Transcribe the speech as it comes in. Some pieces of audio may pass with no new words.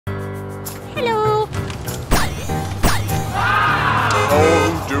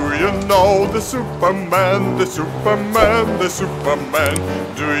the Superman, the Superman, the Superman?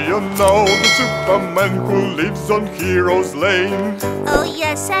 Do you know the Superman who lives on Heroes Lane? Oh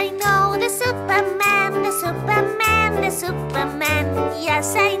yes, I know the Superman, the Superman, the Superman.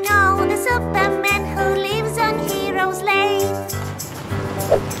 Yes, I know the Superman who lives on Heroes Lane.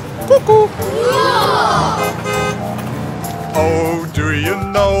 Cuckoo! Oh, do you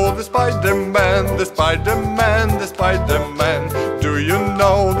know the Spider-Man, the Spider-Man, the Spider-Man? Do you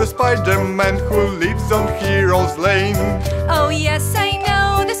know the Spider-Man who lives on Heroes Lane? Oh yes, I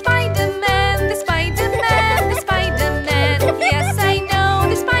know the Spider-Man, the Spider-Man, the Spider-Man. Yes, I know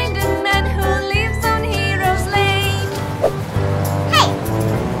the Spider-Man who lives on Heroes Lane. Hey!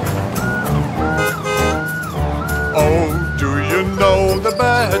 Oh, do you know the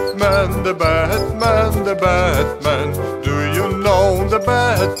Batman, the Batman, the Batman? Do you know the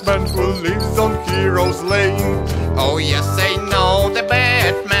Batman who lives on Heroes Lane? Oh yes, I know the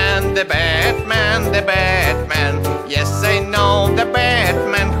Batman, the Batman, the Batman. Yes, I know the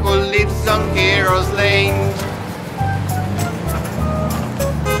Batman who lives on Heroes Lane.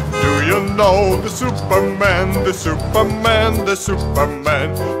 Do you know the Superman, the Superman, the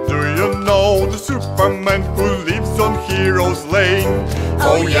Superman? Do you know the Superman who lives on Heroes Lane?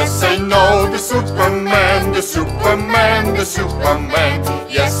 Oh yes, I know the Superman, the Superman, the Superman.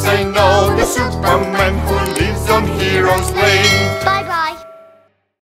 Yes, I know the Superman who lives on Heroes Lane.